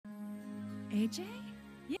AJ?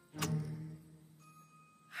 Yeah.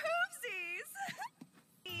 Hoopsies!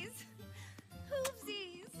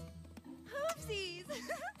 Hoopsies! Hoopsies!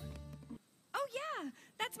 Oh yeah,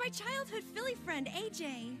 that's my childhood Philly friend,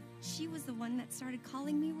 AJ. She was the one that started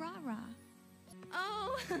calling me Rara.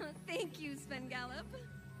 Oh, thank you, Sven Gallop.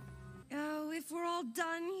 Oh, if we're all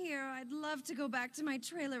done here, I'd love to go back to my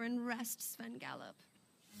trailer and rest, Sven Gallop.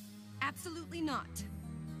 Absolutely not.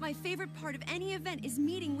 My favorite part of any event is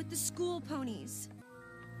meeting with the school ponies.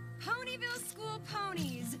 Ponyville School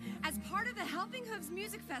Ponies! As part of the Helping Hooves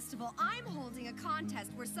Music Festival, I'm holding a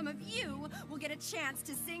contest where some of you will get a chance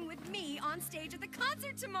to sing with me on stage at the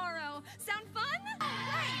concert tomorrow. Sound fun?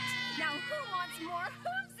 Right! Now who wants more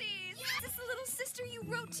hoopsies? Is this the little sister you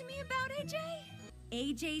wrote to me about, AJ?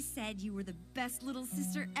 AJ said you were the best little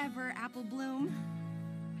sister ever, Apple Bloom.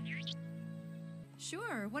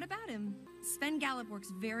 Sure, what about him? Sven Gallop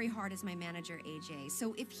works very hard as my manager, AJ,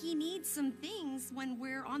 so if he needs some things when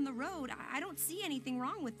we're on the road, I don't see anything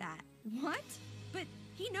wrong with that. What? But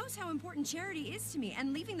he knows how important charity is to me,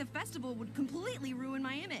 and leaving the festival would completely ruin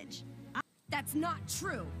my image. That's not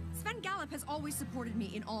true. Sven Gallop has always supported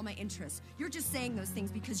me in all my interests. You're just saying those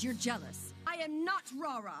things because you're jealous. I am not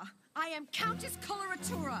Rara. I am Countess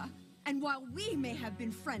Coloratura. And while we may have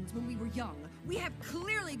been friends when we were young, we have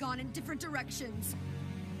clearly gone in different directions.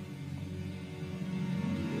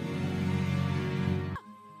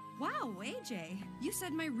 Wow, AJ, you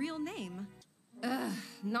said my real name. Ugh,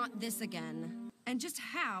 not this again. And just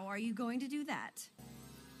how are you going to do that?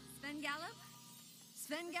 Sven Gallop?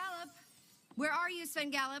 Sven Gallop? Where are you,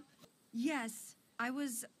 Sven Gallop? Yes, I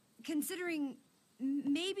was considering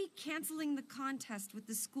maybe canceling the contest with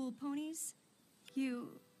the school ponies.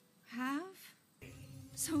 You have?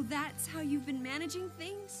 So that's how you've been managing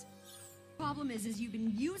things? Problem is you've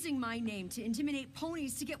been using my name to intimidate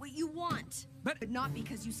ponies to get what you want. But not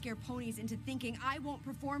because you scare ponies into thinking I won't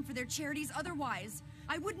perform for their charities otherwise.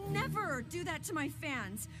 I would never do that to my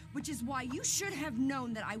fans, which is why you should have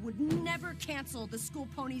known that I would never cancel the School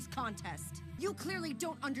Ponies contest. You clearly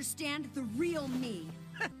don't understand the real me.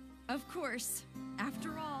 Of course,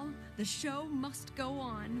 after all, the show must go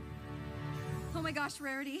on. Oh my gosh,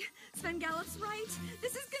 Rarity, Sven Gallop's right.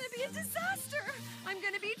 This is gonna be a disaster. I'm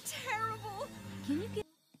gonna be terrible. Can you get...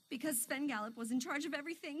 Because Sven Gallop was in charge of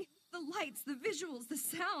everything. The lights, the visuals, the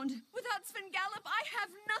sound. Without Sven Gallop, I have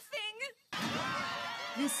nothing.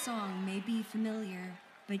 This song may be familiar,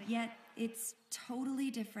 but yet it's totally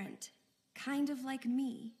different. Kind of like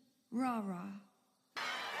me, Rara.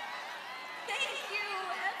 Thank you,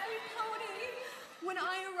 every pony. When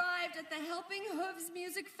I arrived at the Helping Hooves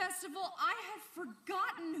Music Festival, I had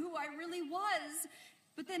forgotten who I really was.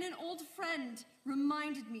 But then an old friend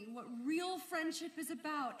reminded me what real friendship is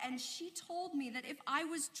about, and she told me that if I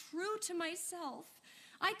was true to myself,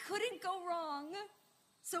 I couldn't go wrong.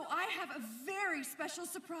 So I have a very special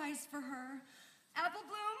surprise for her. Apple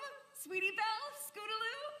Bloom, Sweetie Belle.